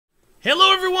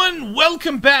Hello everyone,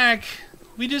 welcome back.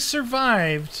 We just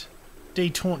survived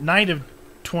night of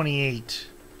 28.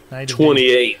 Night of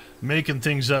 28. Making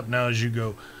things up now as you go.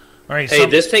 All right. Hey,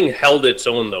 this thing held its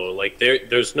own though. Like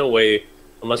there's no way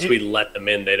unless we let them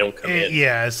in, they don't come in.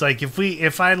 Yeah, it's like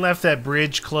if I left that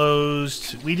bridge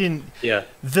closed, we didn't. Yeah.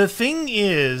 The thing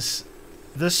is,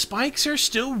 the spikes are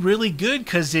still really good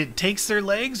because it takes their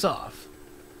legs off.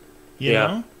 You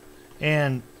know,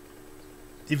 and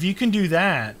if you can do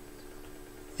that.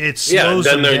 It slows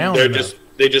them down.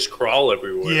 They just crawl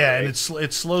everywhere. Yeah, right? and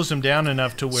it slows them down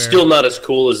enough to where still not as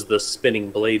cool as the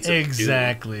spinning blades.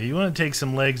 Exactly. You want to take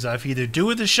some legs off. Either do it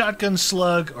with a shotgun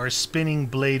slug or spinning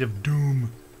blade of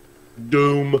doom.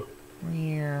 Doom.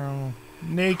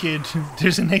 Naked.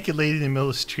 There's a naked lady in the middle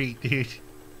of the street, dude.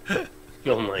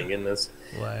 Oh my goodness.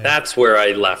 Why? That's where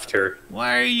I left her.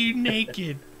 Why are you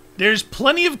naked? There's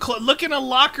plenty of look in a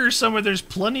locker somewhere. There's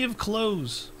plenty of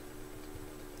clothes.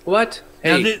 What?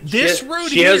 Hey, now, this road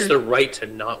she here, has the right to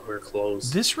not wear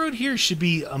clothes. This road here should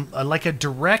be like a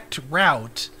direct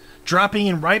route, dropping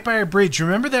in right by our bridge.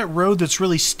 Remember that road that's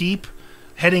really steep,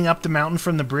 heading up the mountain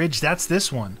from the bridge? That's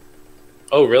this one.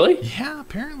 Oh, really? Yeah,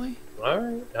 apparently.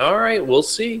 All right, we'll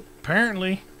see.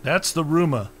 Apparently. That's the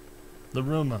rumor. The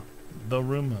rumor.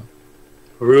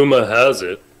 Rumor has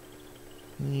it.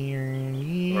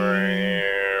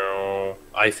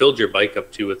 I filled your bike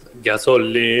up too with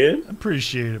gasoline.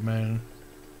 Appreciate it, man.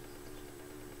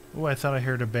 Oh, I thought I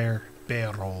heard a barrel.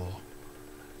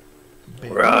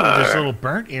 There's a little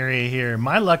burnt area here.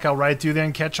 My luck, I'll ride through there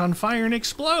and catch on fire and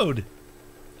explode.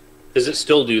 Does it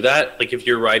still do that? Like if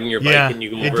you're riding your bike and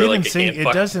you go over like a campfire?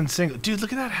 It doesn't sing. Dude,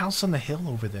 look at that house on the hill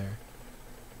over there.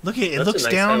 Look at it. It looks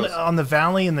down on the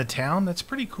valley in the town. That's a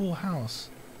pretty cool house.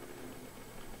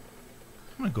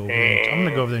 I'm gonna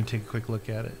go over there and take a quick look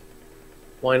at it.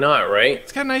 Why not, right?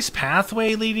 It's got a nice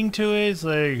pathway leading to it. It's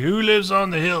like, who lives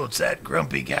on the hill? It's that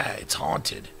grumpy guy. It's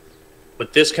haunted.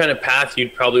 With this kind of path,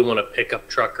 you'd probably want a pickup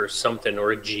truck or something,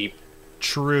 or a Jeep.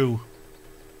 True.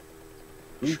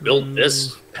 Who built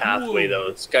this pathway, though?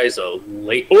 This guy's a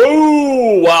late...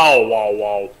 Oh,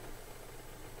 wow.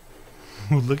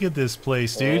 Look at this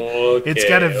place, dude. Okay, it's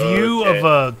got a view of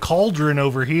a cauldron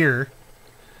over here.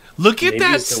 Look at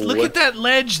that! Look at that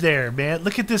ledge there, man.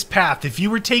 Look at this path. If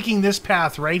you were taking this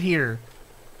path right here,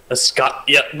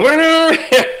 yeah.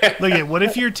 Look at what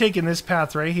if you're taking this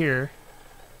path right here?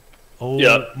 Oh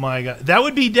my god, that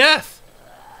would be death.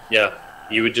 Yeah,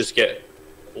 you would just get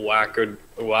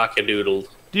whack-a-doodled.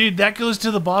 Dude, that goes to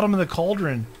the bottom of the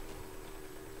cauldron.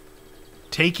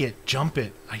 Take it, jump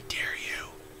it. I dare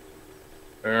you.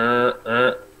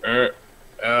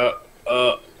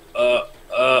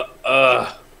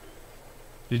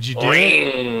 Did you do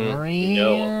it?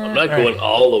 No, I'm not going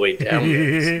all the way down.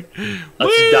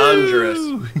 That's dangerous.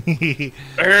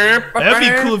 That'd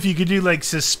be cool if you could do like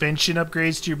suspension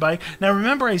upgrades to your bike. Now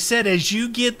remember, I said as you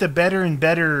get the better and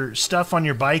better stuff on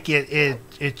your bike,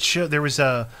 it showed there was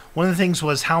one of the things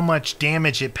was how much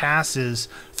damage it passes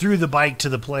through the bike to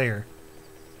the player.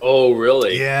 Oh,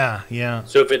 really? Yeah.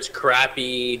 So if it's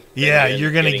crappy,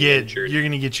 you're gonna get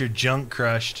your junk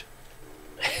crushed.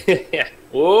 Yeah.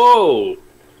 Whoa.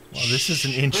 Well, this is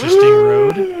an interesting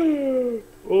road.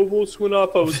 Almost went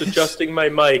off. I was adjusting my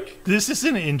mic. This is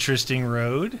an interesting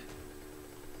road.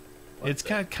 It's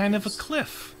got kind of a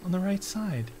cliff on the right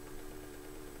side.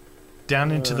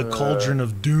 Down into the cauldron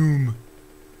of doom.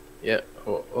 Yeah.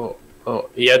 Oh.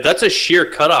 Yeah, that's a sheer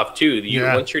cutoff, too.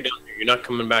 Once you're down there, you're not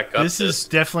coming back up. This is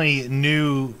definitely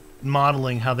new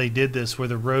modeling, how they did this, where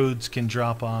the roads can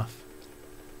drop off.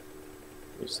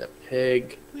 There's that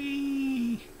pig.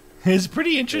 Whee! It's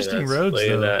pretty interesting roads,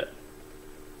 though. That.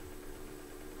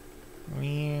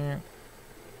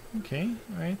 Okay,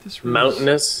 all right. This road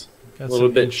mountainous, a little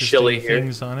bit chilly here.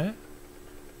 Things on it.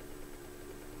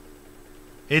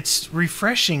 It's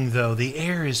refreshing, though. The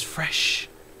air is fresh.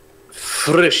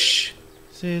 Fresh.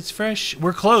 See, it's fresh.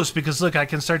 We're close because look, I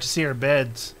can start to see our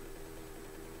beds.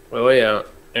 Oh yeah.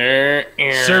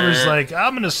 Server's like,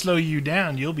 I'm gonna slow you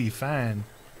down. You'll be fine.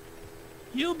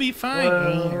 You'll be fine.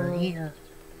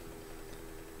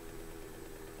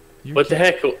 What the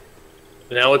heck?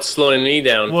 Now it's slowing me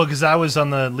down. Well, because I was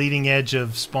on the leading edge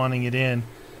of spawning it in.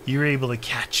 You were able to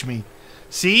catch me.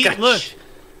 See? Look.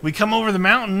 We come over the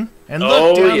mountain and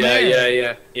look down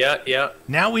there. Yeah.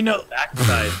 Now we know.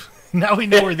 Backside. Now we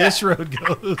know where this road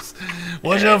goes.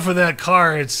 Watch out for that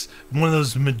car. It's one of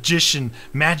those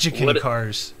magicking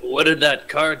cars. What did that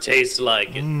car taste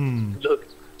like? Look,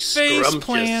 face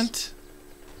plant.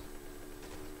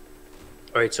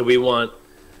 All right, so we want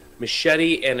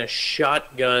machete and a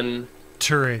shotgun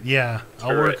turret. Yeah,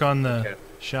 I'll work on the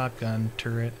shotgun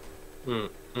turret.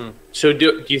 So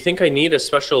do you think I need a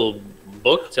special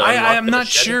book to unlock I'm the not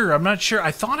machete? sure. I'm not sure.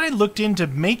 I thought I looked into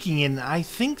making it, and I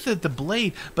think that the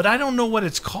blade, but I don't know what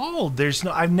it's called.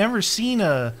 I've never seen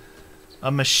a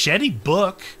machete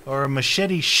book or a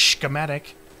machete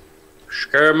schematic.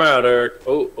 Schematic.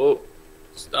 Oh.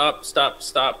 Stop.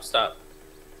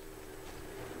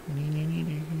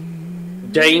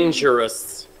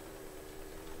 Dangerous.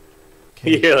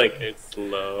 Okay. You're like, it's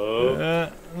slow.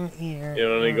 Here. You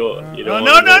don't want to go. You don't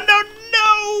No, wanna no, go. no,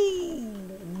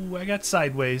 no! Ooh, I got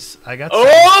sideways.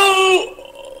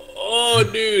 Oh,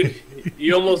 dude.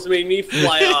 You almost made me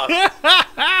fly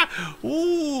off.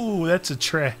 Ooh, that's a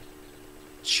tray.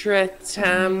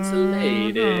 Times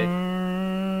lady.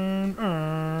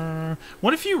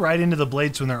 What if you ride into the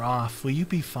blades when they're off? Will you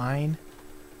be fine?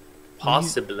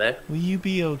 Possibly. Will you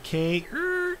be okay?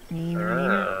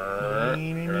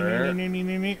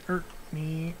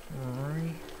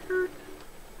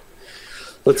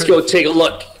 Let's go take a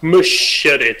look.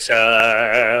 Machete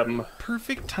time.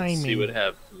 Perfect timing. See what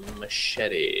have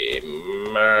machete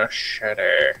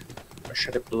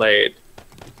blade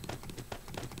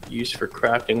used for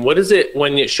crafting. What is it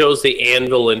when it shows the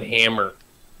anvil and hammer?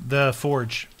 The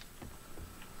forge.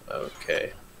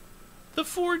 Okay. The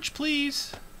forge,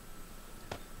 please.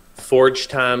 Forge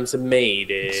times made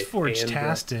it. It's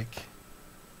forge-tastic.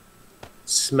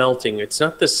 Smelting. It's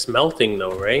not the smelting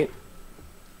though, right?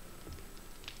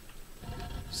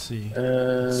 Let's see.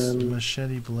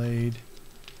 Machete blade.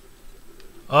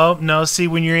 Oh, no. See,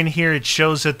 when you're in here, it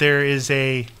shows that there is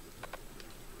a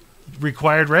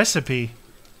required recipe.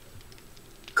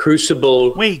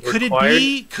 Crucible. Wait, could required? it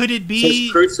be? Could it It be?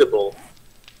 says crucible.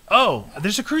 Oh,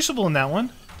 there's a crucible in that one.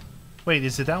 Wait,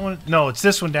 is it that one? No, it's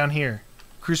this one down here.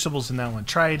 Crucible's in that one.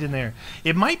 Try it in there.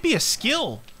 It might be a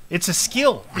skill. It's a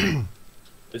skill.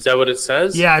 Is that what it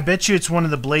says? Yeah, I bet you it's one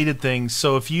of the bladed things.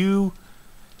 So if you...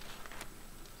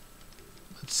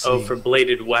 Let's see. Oh, for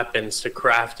bladed weapons to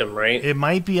craft them, right? It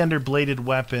might be under bladed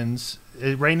weapons.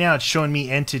 Right now it's showing me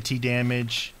entity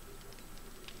damage.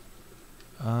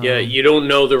 Yeah, you don't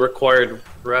know the required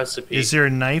recipe. Is there a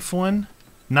knife one?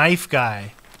 Knife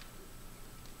guy.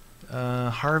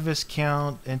 Harvest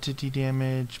count, entity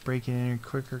damage, breaking in,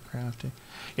 quicker crafting.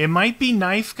 It might be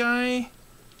knife guy.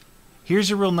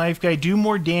 Here's a real knife guy. Do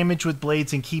more damage with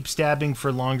blades and keep stabbing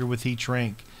for longer with each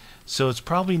rank. So it's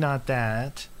probably not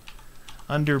that.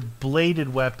 Under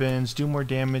bladed weapons, do more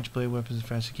damage. Blade weapons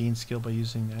faster gain skill by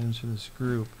using items for this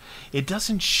group. It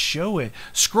doesn't show it.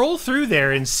 Scroll through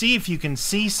there and see if you can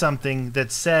see something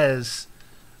that says...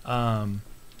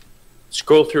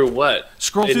 Scroll through what?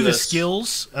 Scroll through the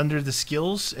skills, under the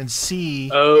skills, and see...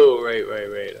 Oh, right.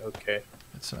 Okay.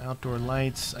 Got some outdoor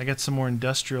lights. I got some more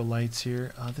industrial lights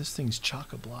here. This thing's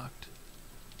chock-a-blocked.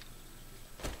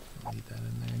 Don't need that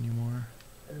in there anymore.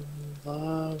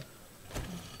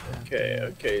 Okay.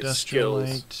 Industrial Skills.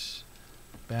 light,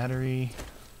 battery.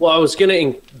 Well, I was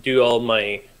gonna do all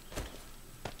my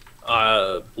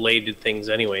bladed things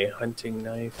anyway. Hunting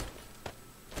knife.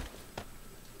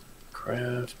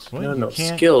 Craft. What? No, You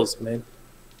can't- skills, man.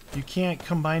 You can't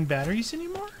combine batteries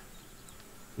anymore?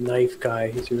 Knife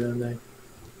guy. He's around there.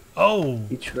 Oh,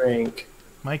 Each rank.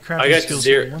 my I crafting got skills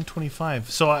zero. are 125.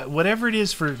 So whatever it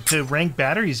is to rank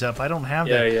batteries up, I don't have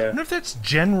that. Yeah. I wonder if that's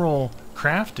general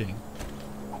crafting.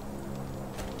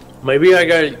 Maybe I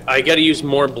gotta use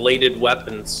more bladed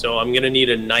weapons, so I'm gonna need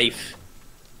a knife.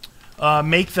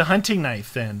 Make the hunting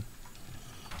knife then.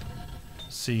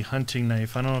 Let's see, hunting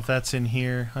knife. I don't know if that's in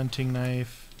here. Hunting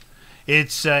knife.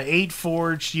 It's 8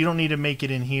 forged. You don't need to make it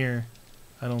in here,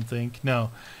 I don't think. No,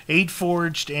 8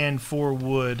 forged and 4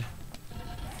 wood.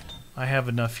 I have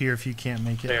enough here if you can't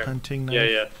make it. There. Hunting knife.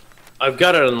 Yeah. I've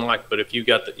got it unlocked, but if you're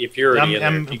already in there,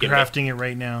 I'm if you can crafting it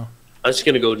right now. I'm just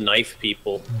gonna go knife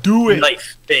people. Do it.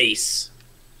 Knife face.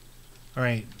 All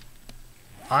right.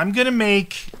 I'm gonna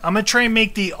try and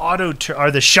make the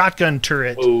or the shotgun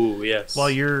turret Oh yes. while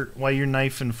you're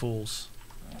knifing fools.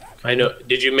 I know.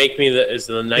 Did you make me is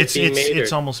the knife being made?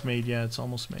 It's or- almost made. Yeah, it's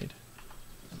almost made.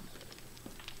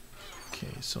 Okay,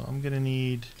 so I'm gonna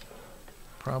need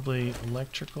probably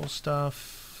electrical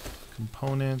stuff,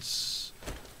 components,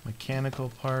 mechanical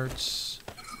parts,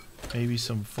 maybe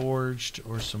some forged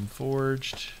or some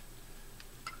forged.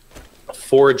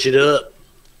 Forge it up.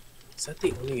 Is that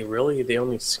the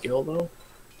only skill though?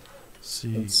 Let's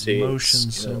see, see,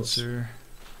 motion skills. sensor.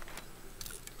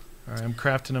 All right, I'm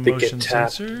crafting a The motion guitar.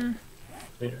 sensor.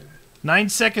 9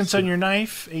 seconds on your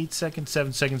knife. 8 seconds.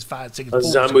 7 seconds. 5 seconds. A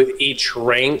 4 zombie seconds. with each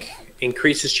rank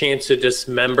increases chance to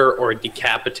dismember or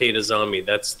decapitate a zombie.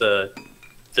 That's the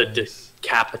Nice.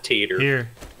 decapitator. Here.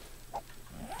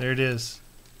 There it is.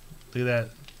 Look at that.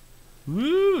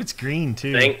 Ooh, it's green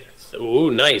too.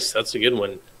 Ooh, nice. That's a good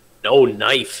one. No,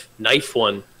 knife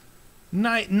one.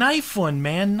 Knife one,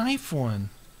 man, knife one.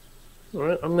 All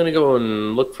right, I'm gonna go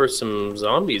and look for some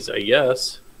zombies, I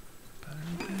guess. Are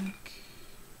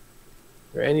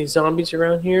there any zombies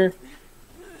around here?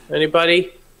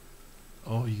 Anybody?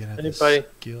 Oh, you gotta have Anybody? the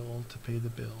skill to pay the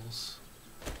bills.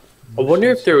 I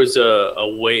wonder if there was a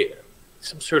way,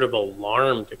 some sort of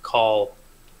alarm to call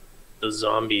the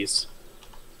zombies.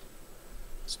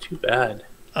 It's too bad.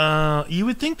 You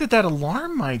would think that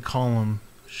alarm might call them.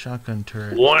 Shotgun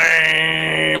turret.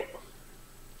 Wham!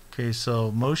 Okay,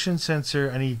 so motion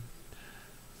sensor. I need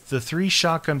the 3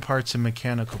 shotgun parts and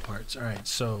mechanical parts. All right,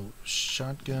 so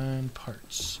shotgun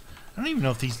parts. I don't even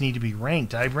know if these need to be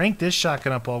ranked. I ranked this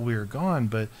shotgun up while we were gone,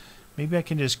 but maybe I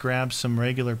can just grab some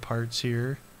regular parts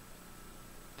here.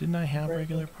 Didn't I have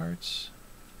regular parts?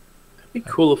 It'd be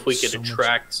cool if we could so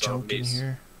attract junk in zombies.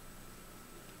 here.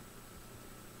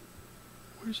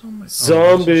 Where's all my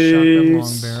Zombies? Shotgun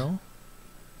long barrel.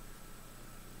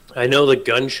 I know the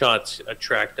gunshots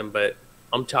attract them, but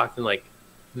I'm talking like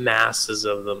masses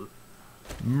of them.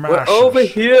 We're over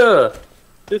here.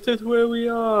 This is where we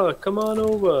are. Come on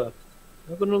over.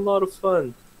 Having a lot of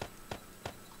fun.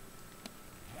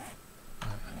 I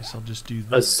guess I'll just do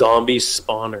A this. zombie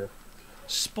spawner.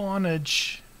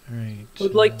 Spawnage. All right.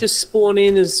 Would like to spawn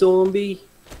in a zombie.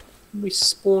 We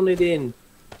spawn it in.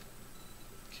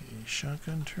 Okay,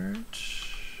 shotgun turret.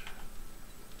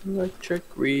 Electric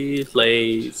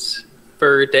relays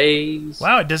for days.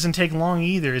 Wow, it doesn't take long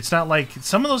either. It's not like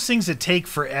some of those things that take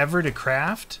forever to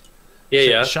craft.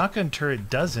 Yeah. Shotgun turret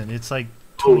doesn't. It's like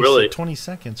 20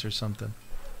 seconds or something.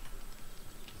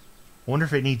 Wonder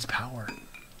if it needs power.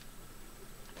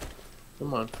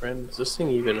 Come on, friend. Is this thing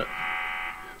even...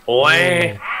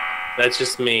 Boy, that's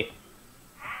just me.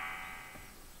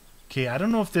 Okay, I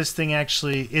don't know if this thing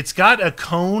actually... It's got a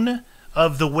cone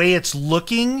of the way it's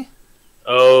looking.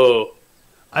 Oh.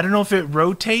 I don't know if it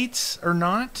rotates or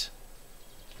not.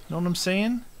 Know what I'm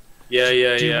saying?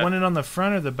 Yeah. Do you want it on the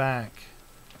front or the back?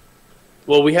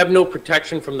 Well, we have no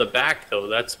protection from the back, though.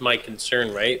 That's my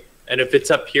concern, right? And if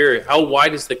it's up here, how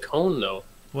wide is the cone, though?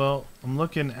 Well, I'm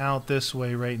looking out this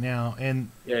way right now, and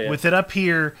Yeah. with it up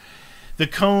here, the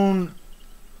cone,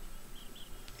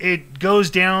 it goes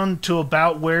down to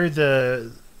about where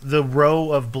the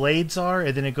row of blades are,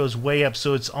 and then it goes way up,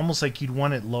 so it's almost like you'd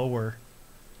want it lower.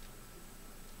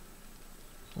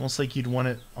 Almost like you'd want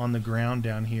it on the ground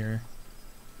down here.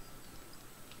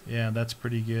 Yeah, that's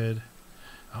pretty good.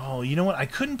 Oh, you know what? I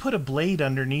couldn't put a blade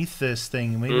underneath this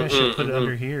thing. Maybe I should put it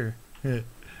under here.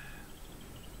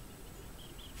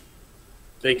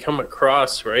 They come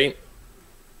across, right?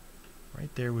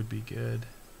 Right there would be good.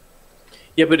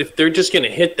 Yeah, but if they're just going to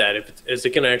hit that, is it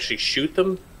going to actually shoot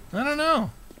them? I don't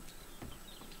know.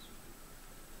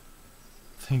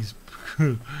 Things.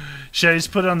 Should I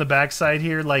just put it on the backside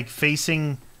here, like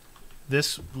facing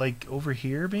this, like over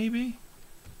here, maybe?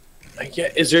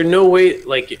 Is there no way,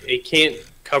 like, it can't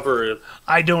cover?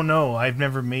 I don't know. I've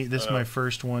never made this. My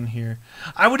first one here.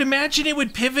 I would imagine it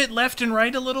would pivot left and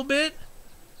right a little bit.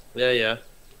 Yeah.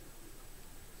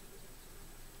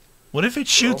 What if it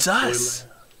shoots us?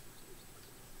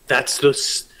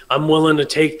 I'm willing to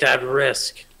take that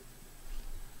risk.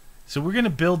 So we're gonna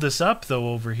build this up though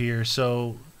over here.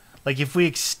 So, like, if we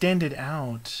extend it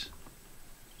out.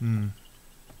 Kind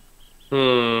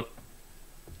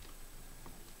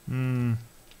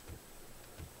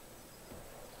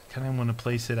of want to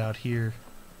place it out here.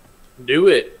 Do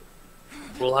it.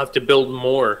 We'll have to build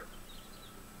more.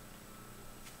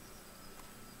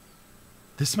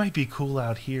 This might be cool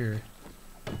out here.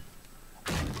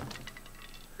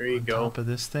 There you go. Top of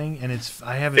this thing, and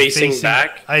I have it facing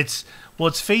back. It's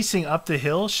facing up the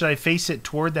hill. Should I face it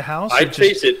toward the house? I'd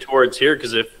face it towards here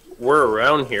because if we're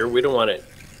around here, we don't want it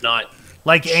not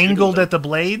like angled at the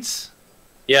blades.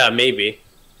 Yeah, maybe.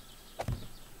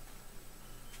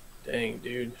 Dang,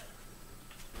 dude.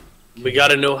 We got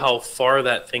to know how far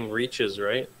that thing reaches,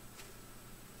 right?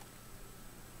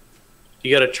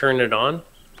 You got to turn it on.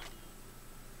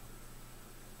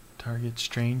 Target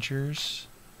strangers.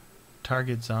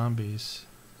 Target zombies.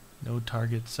 No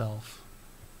target self.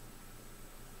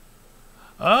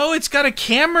 Oh, it's got a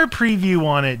camera preview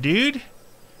on it, dude.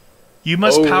 You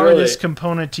must power this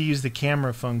component to use the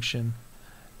camera function.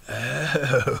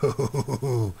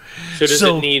 Oh.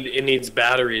 So it needs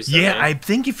batteries? Then, yeah, right? I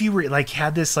think if you were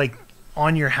had this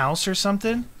on your house or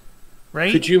something,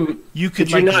 right? Could you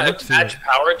not attach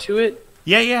power to it?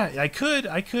 Yeah, I could.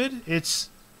 I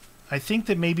think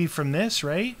that maybe from this,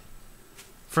 right?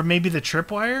 From maybe the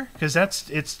tripwire, because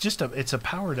it's a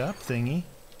powered up thingy.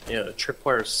 Yeah, the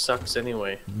tripwire sucks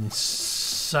anyway.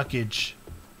 Suckage.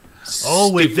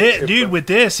 Oh, with this, dude, with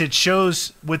this, it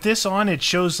shows, with this on, it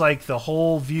shows like the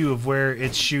whole view of where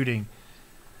it's shooting.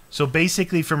 So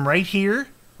basically from right here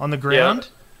on the ground,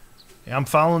 I'm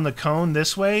following the cone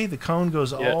this way. The cone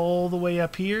goes all the way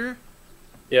up here.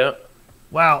 Yeah.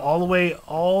 Wow, all the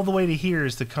way to here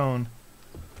is the cone.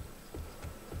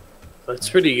 That's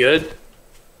pretty good.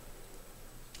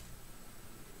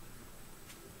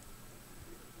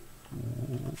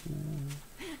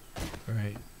 All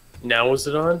right. Now is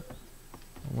it on?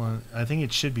 Well, I think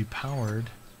it should be powered.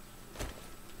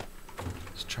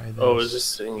 Let's try this. Oh, is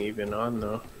this thing even on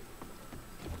though?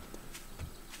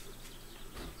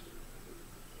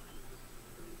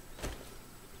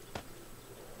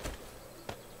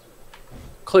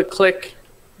 Click, click.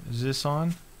 Is this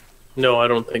on? No, I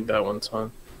don't think that one's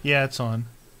on. Yeah, it's on.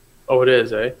 Oh, it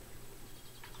is, eh?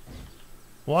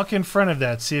 Walk in front of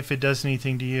that, see if it does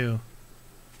anything to you.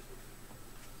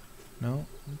 No?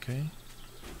 Okay.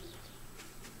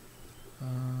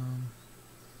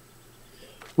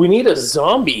 We need a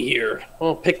zombie here.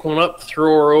 I'll pick one up,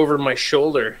 throw her over my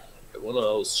shoulder. Get one of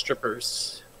those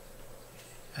strippers.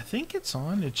 I think it's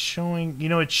on. It's showing, you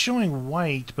know, it's showing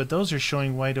white, but those are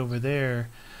showing white over there.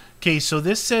 Okay, so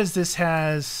this says this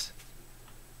has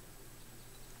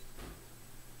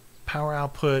power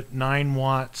output 9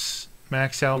 watts,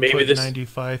 max output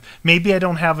 95. Maybe I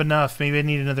don't have enough. Maybe I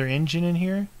need another engine in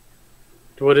here.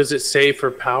 What does it say for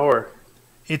power?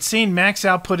 It's saying max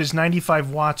output is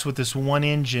 95 watts with this one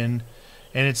engine,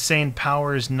 and it's saying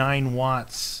power is 9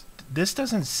 watts. This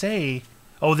doesn't say...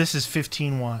 Oh, this is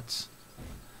 15 watts.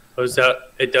 Oh, is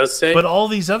that... It does say? But all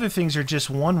these other things are just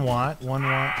 1 watt, 1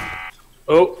 watt.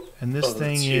 Oh. And this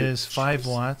thing is 5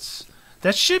 watts.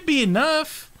 That should be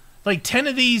enough. Like 10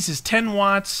 of these is 10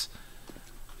 watts.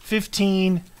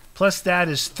 15 plus that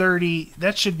is 30.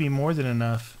 That should be more than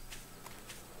enough.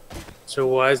 So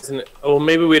why isn't it... Oh,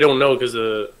 maybe we don't know because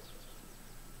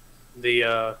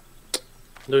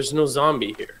there's no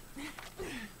zombie here.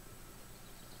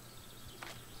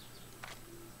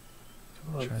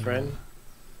 Come on, friend.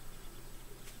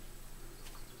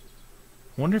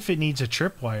 Wonder if it needs a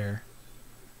tripwire.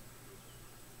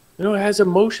 No, it has a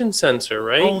motion sensor,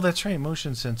 right? Oh, that's right,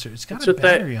 motion sensor. It's got a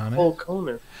battery on it. Whole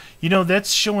cone. You know,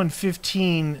 that's showing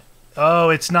 15. Oh,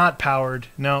 it's not powered.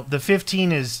 No, the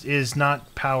 15 is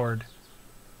not powered.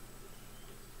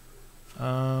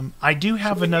 I do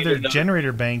have another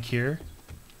generator bank here.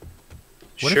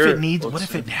 What if it needs? What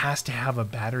if it has to have a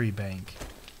battery bank?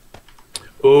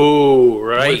 Oh,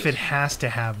 right. What if it has to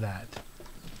have that?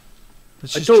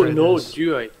 Let's just I don't know.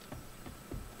 Do I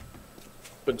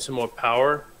put some more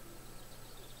power?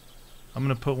 I'm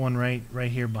gonna put one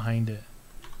right here behind it.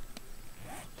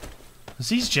 'Cause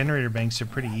these generator banks are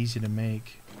pretty easy to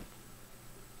make.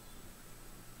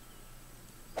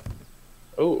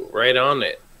 Oh, right on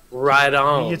it. Right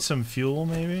on. Can you get some fuel,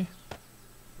 maybe?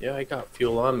 Yeah, I got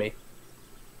fuel on me.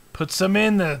 Put some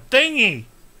in the thingy.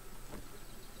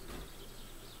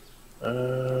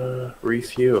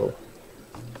 Refuel.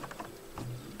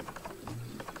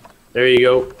 There you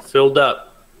go. Filled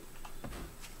up.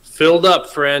 Filled up,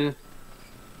 friend.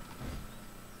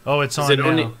 Oh, it's on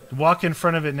now. Walk in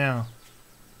front of it now.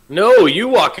 No, you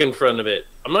walk in front of it.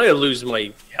 I'm not gonna lose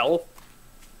my health.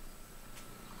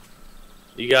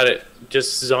 You got it.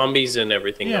 Just zombies and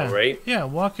everything, though, right? Yeah,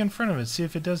 walk in front of it. See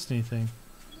if it does anything.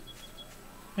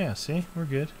 Yeah, see? We're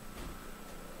good.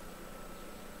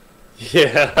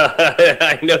 Yeah,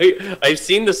 I know. I've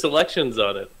seen the selections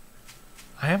on it.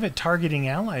 I have it targeting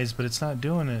allies, but it's not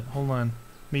doing it. Hold on.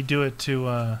 Let me do it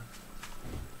to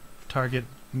target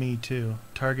me, too.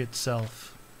 Target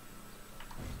self.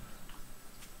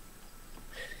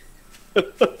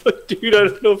 Dude, I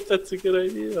don't know if that's a good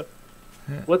idea.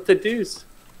 Yeah. What the deuce?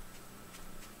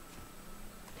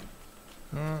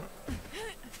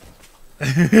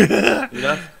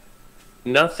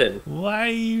 Nothing. Why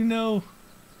you know?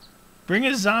 Bring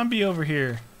a zombie over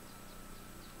here.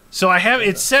 So I have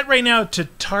it's set right now to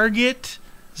target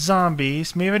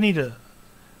zombies. Maybe I need to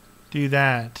do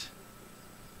that.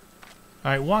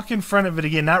 All right, walk in front of it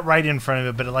again. Not right in front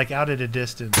of it, but like out at a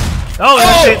distance. Oh,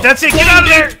 that's it. That's it. Get out of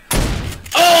there.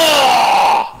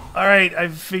 Oh! All right, I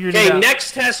figured it out. Okay,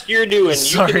 next test you're doing.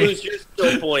 Sorry. You can lose your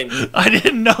skill points. I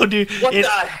didn't know, dude. What the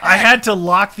heck? I had to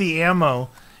lock the ammo,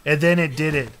 and then it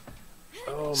did it.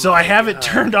 Oh so I have it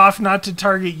turned off not to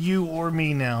target you or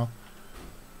me now.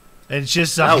 It's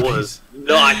just zombies. That was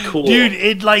not cool. Dude,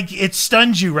 it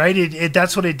stuns you, right?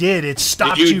 That's what it did. It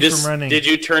stopped you from running. Did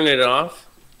you turn it off?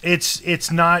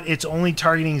 It's only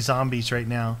targeting zombies right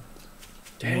now.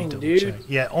 Dang, dude.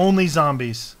 Yeah, only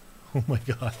zombies. Oh my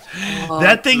god.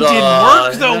 That thing didn't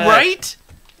work though, right?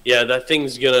 Yeah, that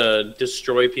thing's gonna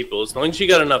destroy people. As long as you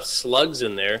got enough slugs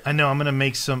in there. I know, I'm gonna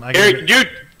make some... Eric, dude,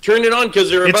 turn it on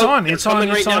because they're It's on.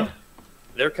 now.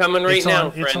 They're coming right now,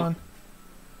 friend. It's on.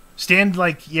 Stand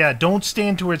don't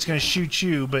stand to where it's gonna shoot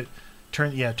you, but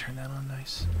turn that on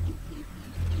nice.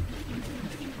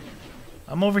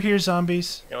 I'm over here,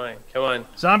 zombies. Come on.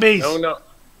 Zombies!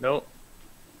 No.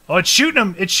 Oh, it's shooting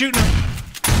them!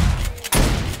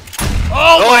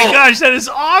 Oh my gosh, that is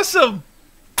awesome!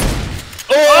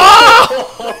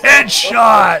 Oh!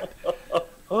 Headshot!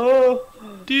 Oh,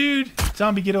 dude,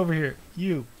 zombie, get over here.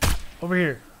 You, over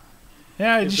here.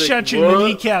 Yeah, I just like, shot you in the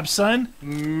kneecap, son.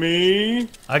 Me?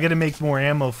 I gotta make more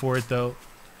ammo for it, though.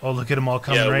 Oh, look at them all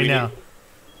coming right now.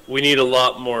 We need a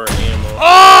lot more ammo.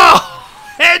 Oh!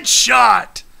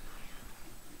 Headshot!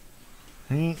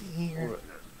 Oh!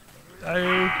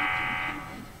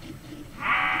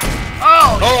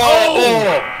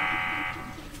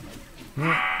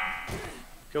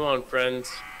 Come on,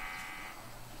 friends.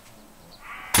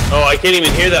 Oh, I can't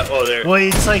even hear that. Oh, there. Well,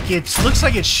 it's like looks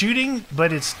like it's shooting,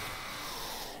 but it's.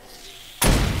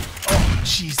 Oh,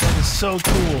 jeez, that is so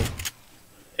cool.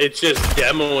 It's just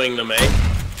demoing them, eh?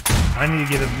 I need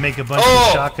to make a bunch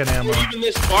of shotgun ammo. Even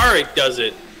this far, it does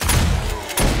it.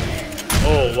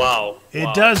 Oh wow!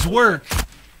 It does work.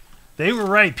 They were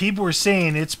right. People were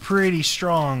saying it's pretty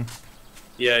strong.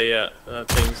 Yeah. That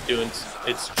thing's doing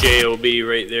its J.O.B.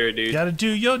 right there, dude. Gotta do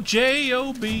your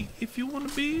J.O.B. if you want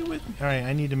to be with me. Alright,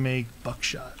 I need to make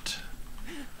buckshot.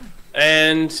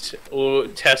 And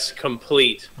test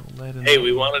complete. Hey,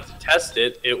 we wanted to test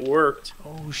it. It worked.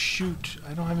 Oh, shoot.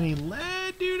 I don't have any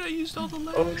lead, dude. I used all the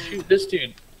lead. Oh, shoot. This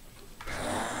dude.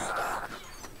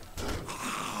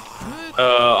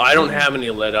 I don't have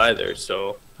any lead either,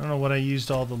 so... I don't know what I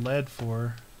used all the lead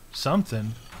for.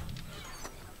 Something.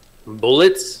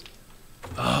 Bullets?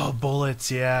 Oh,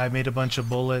 bullets. Yeah, I made a bunch of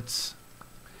bullets.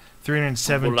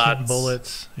 317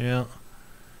 bullets. Yeah.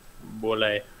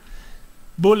 Bullet.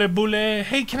 Bullet.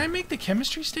 Hey, can I make the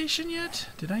chemistry station yet?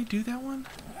 Did I do that one?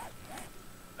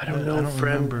 I don't know, I don't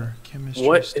friend. Remember. Chemistry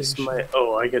what station. is my...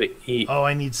 Oh, I gotta eat. Oh,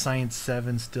 I need Science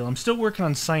 7 still. I'm still working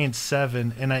on Science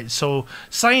 7. And so,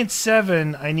 Science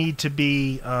 7, I need to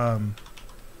be...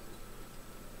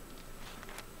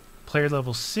 player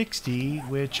level 60,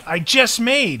 which I just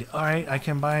made. All right, I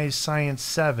can buy Science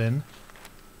 7.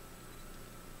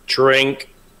 Drink.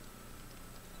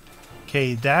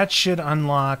 Okay, that should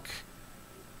unlock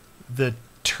the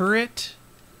turret.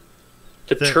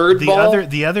 The turd ball?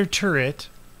 The other turret.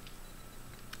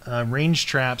 Range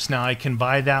traps. Now I can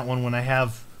buy that one when I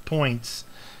have points,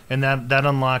 and that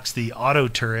unlocks the auto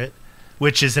turret,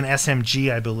 which is an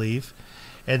SMG, I believe.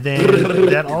 And then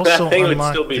that also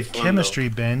unlocks the chemistry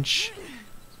bench.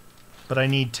 But I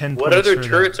need 10 points. What other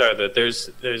turrets are there? There's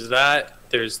that.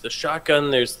 There's the shotgun.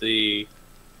 There's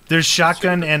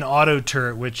shotgun and auto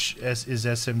turret, which is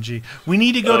SMG. We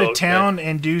need to go to town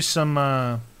and do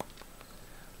some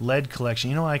lead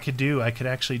collection. You know what I could do? I could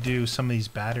actually do some of these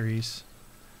batteries.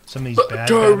 Some of these bad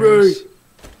batteries.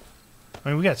 I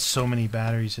mean, we got so many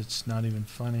batteries, it's not even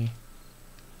funny.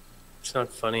 It's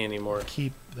not funny anymore.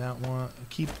 Keep that one.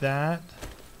 Keep that.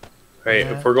 Alright,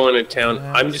 if we're going to town,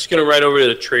 I'm just going to ride over to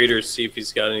the trader, see if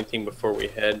he's got anything before we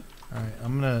head. Alright,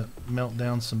 I'm going to melt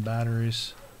down some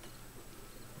batteries.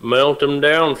 Melt them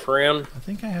down, friend. I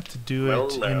think I have to do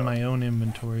it in my own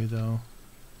inventory, though.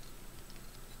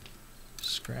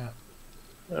 Scrap.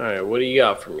 Alright, what do you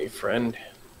got for me, friend?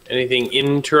 Anything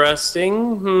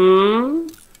interesting?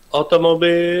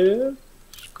 Automobile?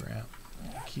 Scrap.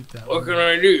 Keep that What can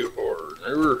I do for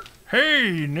neighbor?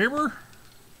 Hey, neighbor.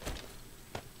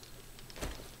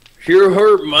 Your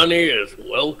hurt money is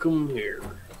welcome here.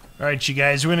 All right, you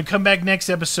guys, we're gonna come back next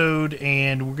episode,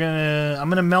 and I'm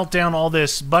gonna melt down all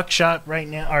this buckshot right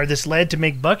now, or this lead to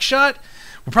make buckshot.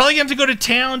 We're probably gonna have to go to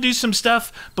town, do some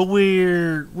stuff, but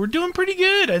we're doing pretty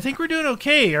good. I think we're doing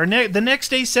okay. The next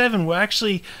day 7, we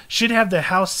actually should have the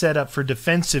house set up for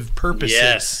defensive purposes.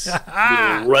 Yes,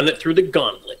 we'll run it through the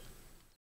gauntlet.